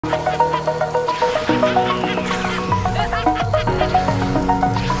Over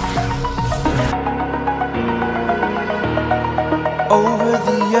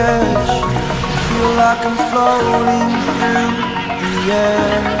the edge, feel like I'm floating through the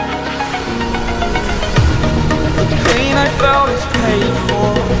air. The pain I felt is paid for,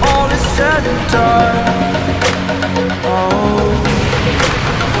 all is said and done. Oh,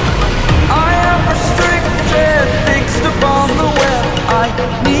 I am restricted, fixed upon the web. I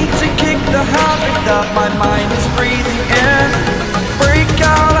need to kick the habit that my mind is breathing in. Break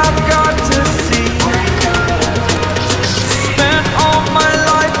out, I've got to see. Spent all my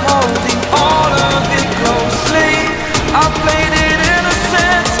life holding all of it closely. I played it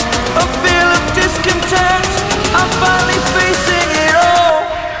innocent, a feel of discontent. I'm finally facing it all,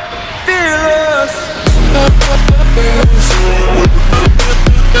 fearless.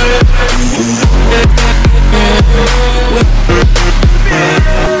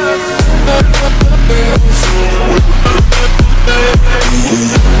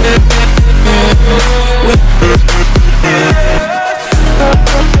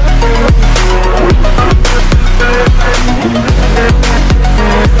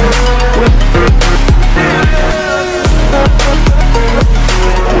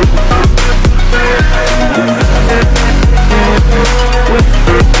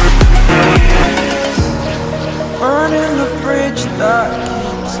 Burning the bridge that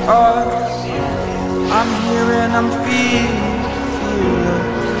keeps us. I'm here and I'm feeling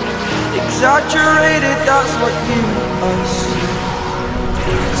exaggerated, that's what you assume.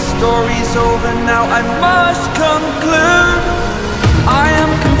 The story's over now, I must conclude. I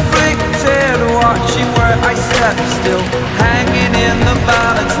am conflicted, watching where I step still, hanging in the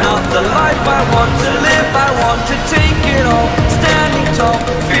balance. Not the life I want to live, I want to take it all. Standing tall,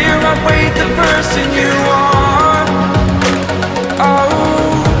 fear outweighed the person you are.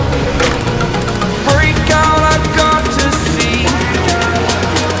 Oh, break out, I've got to see.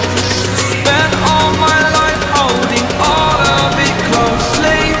 Spent all my life holding all of it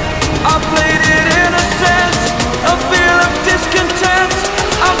closely. I played it innocent, a feel of discontent.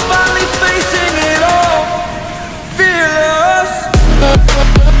 I'm finally facing it all, fearless.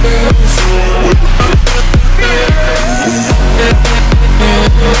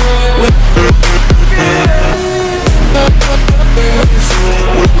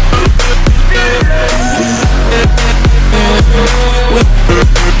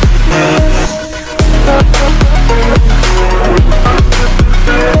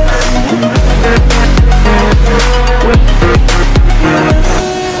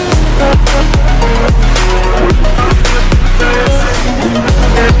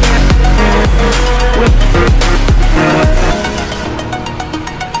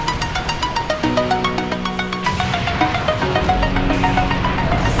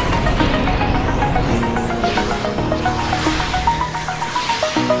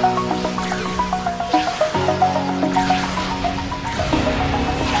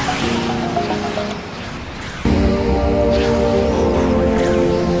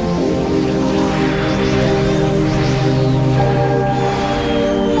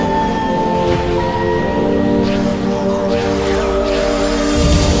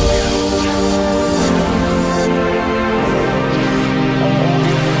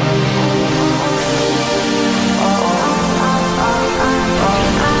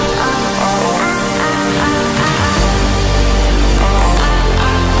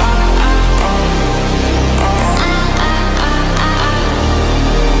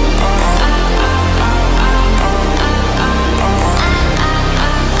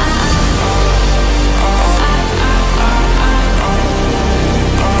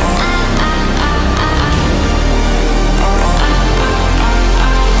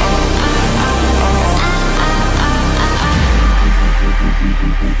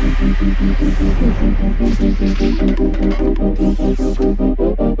 Thank you.